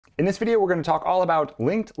In this video, we're going to talk all about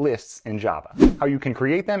linked lists in Java, how you can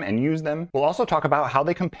create them and use them. We'll also talk about how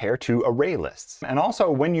they compare to array lists, and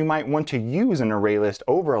also when you might want to use an array list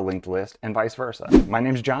over a linked list and vice versa. My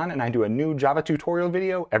name's John, and I do a new Java tutorial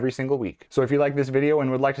video every single week. So if you like this video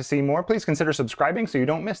and would like to see more, please consider subscribing so you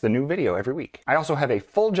don't miss the new video every week. I also have a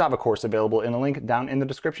full Java course available in a link down in the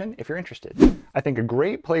description if you're interested. I think a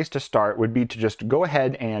great place to start would be to just go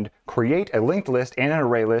ahead and create a linked list and an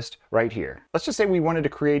array list right here. Let's just say we wanted to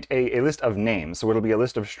create a list of names, so it'll be a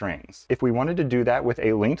list of strings. If we wanted to do that with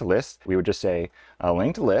a linked list, we would just say a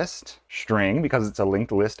linked list string, because it's a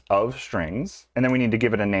linked list of strings. And then we need to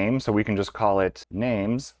give it a name, so we can just call it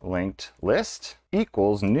names linked list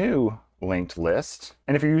equals new linked list.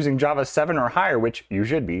 And if you're using Java 7 or higher, which you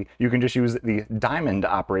should be, you can just use the diamond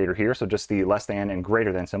operator here, so just the less than and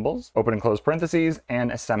greater than symbols, open and close parentheses,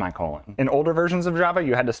 and a semicolon. In older versions of Java,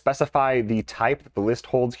 you had to specify the type that the list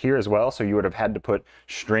holds here as well, so you would have had to put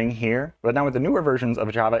string here. But now with the newer versions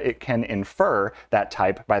of Java, it can infer that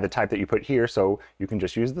type by the type that you put here, so you can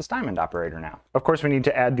just use this diamond operator now. Of course, we need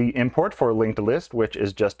to add the import for linked list, which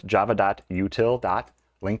is just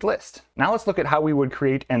java.util.LinkedList. Now let's look at how we would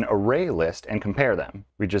create an array list and compare them.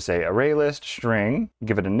 We just say ArrayList string,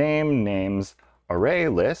 give it a name, names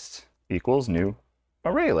ArrayList equals new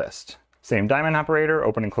ArrayList. Same diamond operator,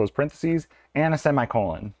 open and close parentheses, and a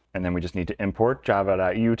semicolon. And then we just need to import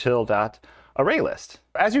java.util.ArrayList.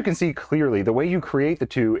 As you can see clearly, the way you create the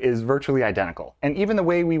two is virtually identical. And even the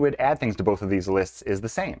way we would add things to both of these lists is the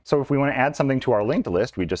same. So if we want to add something to our linked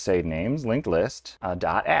list, we just say names linked list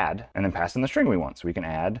dot add, and then pass in the string we want. So we can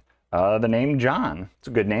add the name John. It's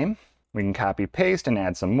a good name. We can copy paste and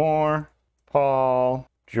add some more. Paul,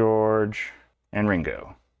 George, and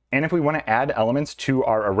Ringo. And if we want to add elements to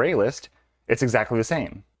our array list, it's exactly the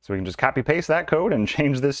same. So we can just copy paste that code and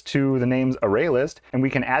change this to the names ArrayList, and we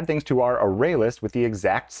can add things to our array list with the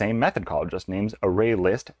exact same method call, just names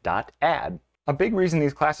ArrayList.add. A big reason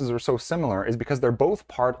these classes are so similar is because they're both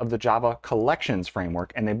part of the Java collections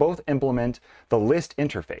framework, and they both implement the list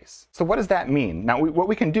interface. So what does that mean? Now, what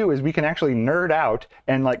we can do is we can actually nerd out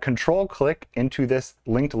and control click into this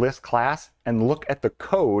linked list class and look at the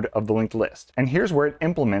code of the linked list. And here's where it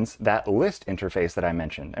implements that list interface that I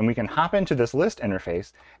mentioned. And we can hop into this list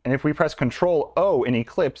interface, and if we press Control O in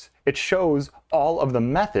Eclipse, it shows all of the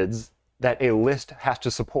methods that a list has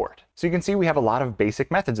to support. So you can see we have a lot of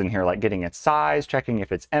basic methods in here, like getting its size, checking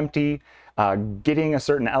if it's empty, getting a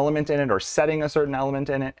certain element in it or setting a certain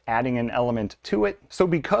element in it, adding an element to it. So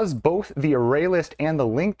because both the array list and the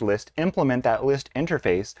linked list implement that list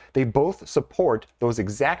interface, they both support those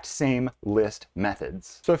exact same list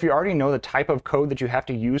methods. So if you already know the type of code that you have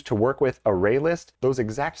to use to work with ArrayList, those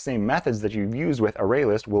exact same methods that you've used with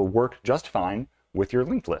ArrayList will work just fine with your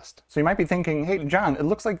linked list. So you might be thinking, hey, John, it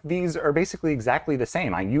looks like these are basically exactly the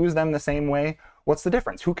same. I use them the same way. What's the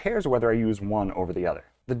difference? Who cares whether I use one over the other?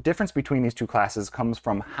 The difference between these two classes comes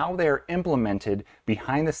from how they're implemented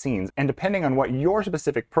behind the scenes, and depending on what your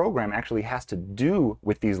specific program actually has to do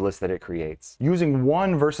with these lists that it creates. Using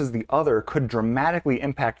one versus the other could dramatically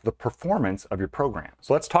impact the performance of your program.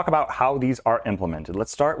 So let's talk about how these are implemented.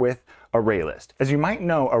 Let's start with ArrayList. As you might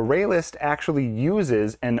know, ArrayList actually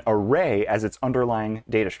uses an array as its underlying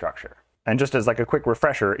data structure. And just as a quick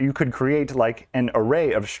refresher, you could create an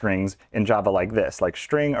array of strings in Java like this, like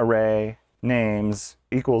string array names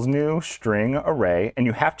equals new string array, and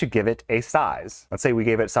you have to give it a size. Let's say we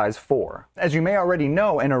gave it size 4. As you may already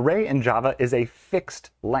know, an array in Java is a fixed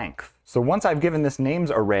length. So once I've given this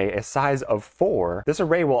names array a size of 4, this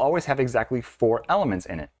array will always have exactly 4 elements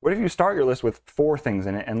in it. What if you start your list with 4 things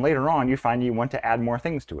in it, and later on you find you want to add more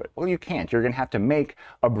things to it? Well, you can't. You're going to have to make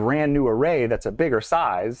a brand new array that's a bigger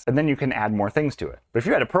size, and then you can add more things to it. But if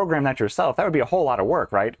you had to program that yourself, that would be a whole lot of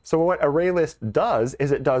work, right? So what ArrayList does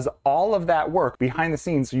is it does all of that work behind the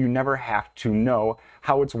scenes, so you never have to know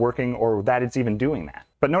how it's working or that it's even doing that.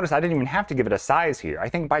 But notice I didn't even have to give it a size here. I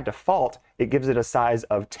think by default, it gives it a size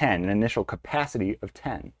of 10, an initial capacity of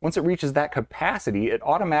 10. Once it reaches that capacity, it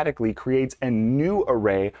automatically creates a new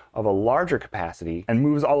array of a larger capacity and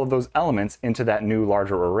moves all of those elements into that new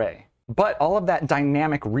larger array. But all of that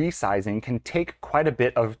dynamic resizing can take quite a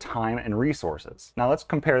bit of time and resources. Now let's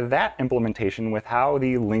compare that implementation with how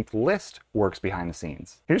the linked list works behind the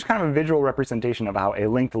scenes. Here's kind of a visual representation of how a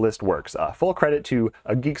linked list works. Full credit to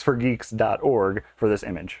geeksforgeeks.org for this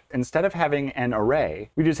image. Instead of having an array,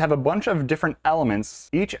 we just have a bunch of different elements.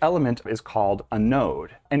 Each element is called a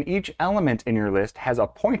node, and each element in your list has a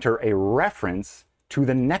pointer, a reference, to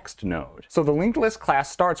the next node. So the LinkedList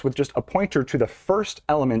class starts with just a pointer to the first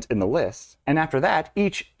element in the list, and after that,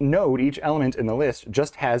 each node, each element in the list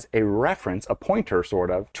just has a reference, a pointer sort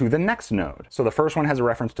of, to the next node. So the first one has a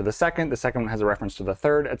reference to the second one has a reference to the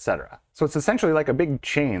third, etc. So it's essentially like a big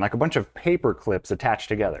chain, like a bunch of paper clips attached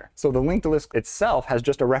together. So the LinkedList itself has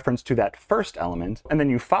just a reference to that first element, and then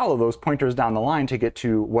you follow those pointers down the line to get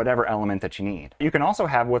to whatever element that you need. You can also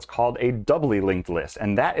have what's called a doubly linked list,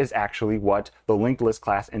 and that is actually what the LinkedList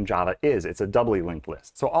class in Java is. It's a doubly linked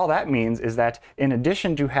list. So all that means is that in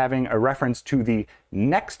addition to having a reference to the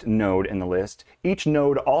next node in the list, each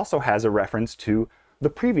node also has a reference to the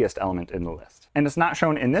previous element in the list. And it's not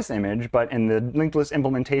shown in this image, but in the LinkedList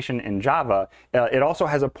implementation in Java, it also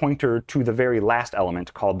has a pointer to the very last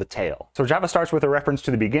element called the tail. So Java starts with a reference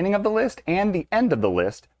to the beginning of the list and the end of the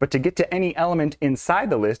list, but to get to any element inside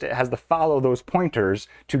the list, it has to follow those pointers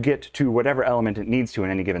to get to whatever element it needs to at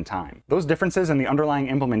any given time. Those differences in the underlying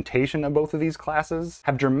implementation of both of these classes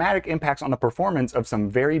have dramatic impacts on the performance of some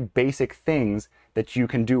very basic things that you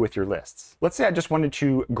can do with your lists. Let's say I just wanted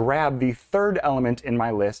to grab the third element in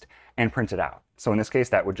my list and print it out. So in this case,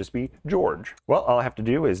 that would just be George. Well, all I have to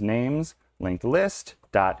do is names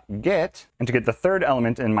LinkedList.get, and to get the third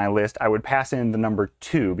element in my list, I would pass in the number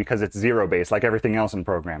 2 because it's zero-based like everything else in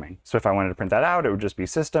programming. So if I wanted to print that out, it would just be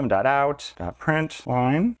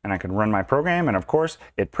system.out.println, and I could run my program, and of course,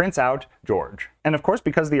 it prints out George. And of course,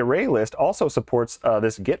 because the ArrayList also supports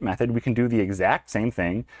this get method, we can do the exact same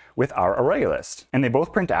thing with our ArrayList, and they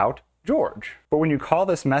both print out George. But when you call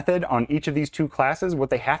this method on each of these two classes, what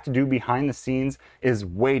they have to do behind the scenes is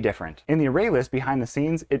way different. In the ArrayList behind the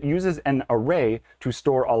scenes, it uses an array to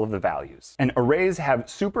store all of the values. And arrays have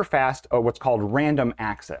super fast, what's called random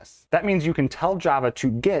access. That means you can tell Java to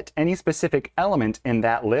get any specific element in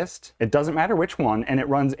that list. It doesn't matter which one, and it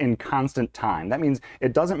runs in constant time. That means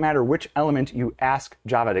it doesn't matter which element you ask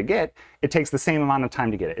Java to get, it takes the same amount of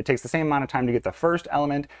time to get it. It takes the same amount of time to get the first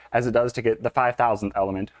element as it does to get the 5,000th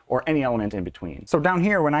element or any element in between. So down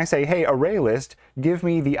here, when I say, hey, ArrayList, give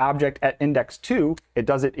me the object at index 2, it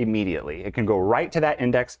does it immediately. It can go right to that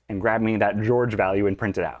index and grab me that George value and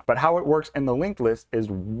print it out. But how it works in the linked list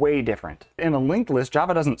is way different. In a linked list,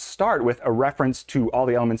 Java doesn't start with a reference to all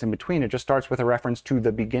the elements in between. It just starts with a reference to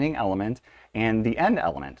the beginning element and the end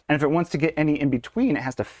element. And if it wants to get any in between, it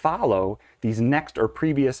has to follow these next or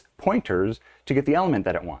previous pointers to get the element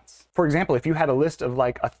that it wants. For example, if you had a list of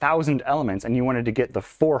like 1,000 elements and you wanted to get the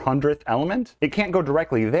 400th element, it can't go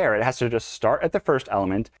directly there. It has to just start at the first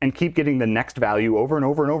element and keep getting the next value over and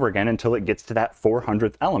over and over again until it gets to that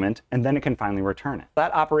 400th element, and then it can finally return it.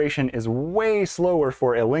 That operation is way slower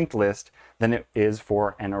for a linked list than it is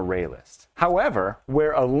for an array list. However,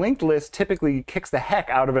 where a linked list typically kicks the heck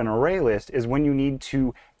out of an array list is when you need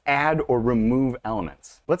to add or remove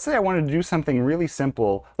elements. Let's say I wanted to do something really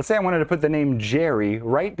simple. Let's say I wanted to put the name Jerry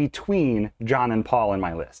right between John and Paul in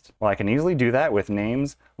my list. Well, I can easily do that with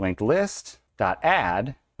names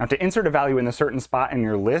LinkedList.add. Now, to insert a value in a certain spot in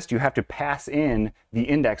your list, you have to pass in the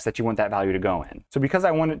index that you want that value to go in. So because I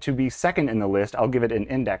want it to be second in the list, I'll give it an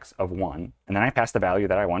index of 1. And then I pass the value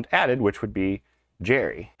that I want added, which would be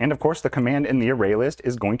Jerry. And of course, the command in the array list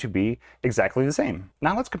is going to be exactly the same.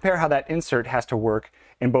 Now let's compare how that insert has to work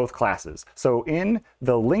in both classes. So in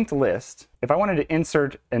the linked list, if I wanted to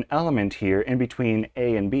insert an element here in between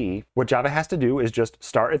A and B, what Java has to do is just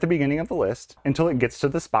start at the beginning of the list until it gets to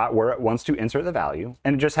the spot where it wants to insert the value.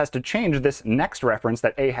 And it just has to change this next reference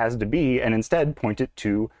that A has to B and instead point it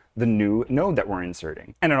to the new node that we're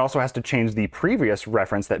inserting. And it also has to change the previous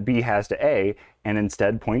reference that B has to A and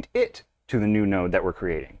instead point it to the new node that we're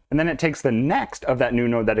creating. And then it takes the next of that new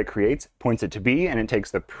node that it creates, points it to B, and it takes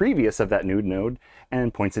the previous of that new node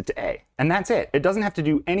and points it to A. And that's it. It doesn't have to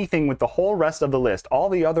do anything with the whole rest of the list. All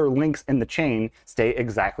the other links in the chain stay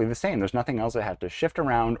exactly the same. There's nothing else it has to shift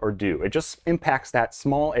around or do. It just impacts that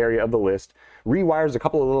small area of the list, rewires a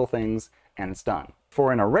couple of little things, and it's done.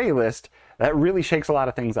 For an array list, that really shakes a lot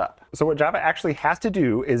of things up. So what Java actually has to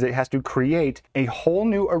do is it has to create a whole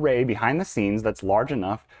new array behind the scenes that's large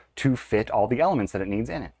enough to fit all the elements that it needs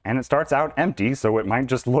in it. And it starts out empty, so it might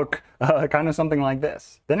just look kind of something like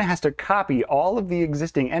this. Then it has to copy all of the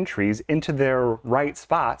existing entries into their right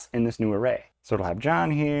spots in this new array. So it'll have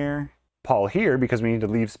John here, Paul here, because we need to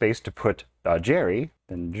leave space to put Jerry,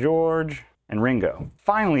 then George, and Ringo.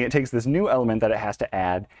 Finally, it takes this new element that it has to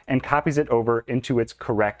add and copies it over into its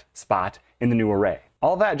correct spot in the new array.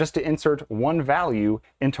 All that just to insert one value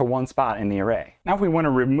into one spot in the array. Now, if we want to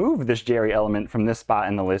remove this Jerry element from this spot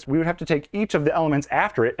in the list, we would have to take each of the elements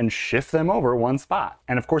after it and shift them over one spot.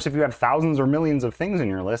 And of course, if you have thousands or millions of things in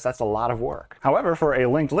your list, that's a lot of work. However, for a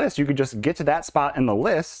linked list, you could just get to that spot in the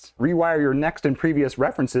list, rewire your next and previous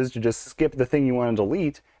references to just skip the thing you want to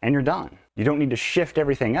delete, and you're done. You don't need to shift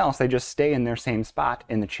everything else, they just stay in their same spot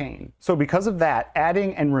in the chain. So because of that,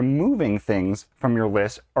 adding and removing things from your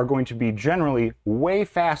list are going to be generally way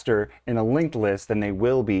faster in a linked list than they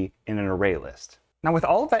will be in an array list. Now, with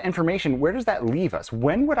all of that information, where does that leave us?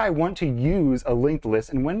 When would I want to use a linked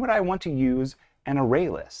list, and when would I want to use an array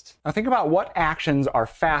list? Now think about what actions are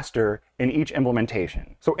faster in each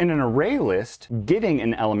implementation. So in an array list, getting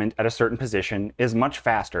an element at a certain position is much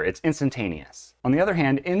faster. It's instantaneous. On the other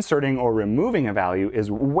hand, inserting or removing a value is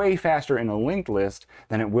way faster in a linked list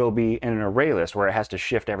than it will be in an array list where it has to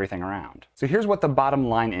shift everything around. So here's what the bottom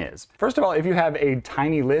line is. First of all, if you have a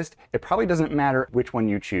tiny list, it probably doesn't matter which one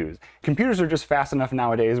you choose. Computers are just fast enough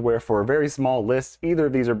nowadays where for very small lists, either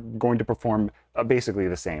of these are going to perform basically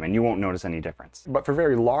the same, and you won't notice any difference. But for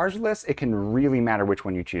very large lists, it can really matter which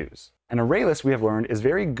one you choose. An array list, we have learned, is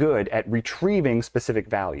very good at retrieving specific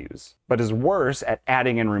values, but is worse at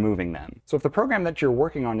adding and removing them. So if the program that you're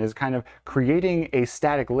working on is kind of creating a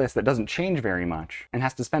static list that doesn't change very much and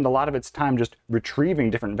has to spend a lot of its time just retrieving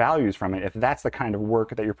different values from it, if that's the kind of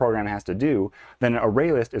work that your program has to do, then an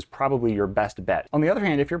array list is probably your best bet. On the other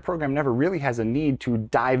hand, if your program never really has a need to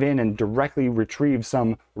dive in and directly retrieve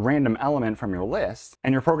some random element from your list,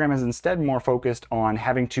 and your program is instead more focused on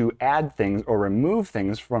having to add things or remove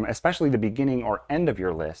things from especially the beginning or end of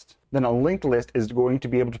your list, then a linked list is going to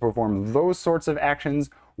be able to perform those sorts of actions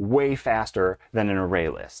way faster than an array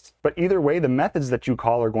list. But either way, the methods that you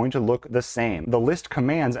call are going to look the same. The list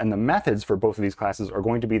commands and the methods for both of these classes are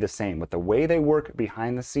going to be the same, but the way they work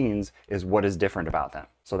behind the scenes is what is different about them.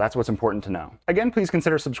 So that's what's important to know. Again, please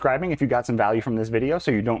consider subscribing if you got some value from this video so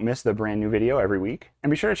you don't miss the brand new video every week. And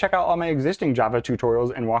be sure to check out all my existing Java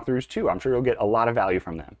tutorials and walkthroughs too. I'm sure you'll get a lot of value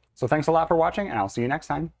from them. So thanks a lot for watching, and I'll see you next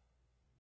time.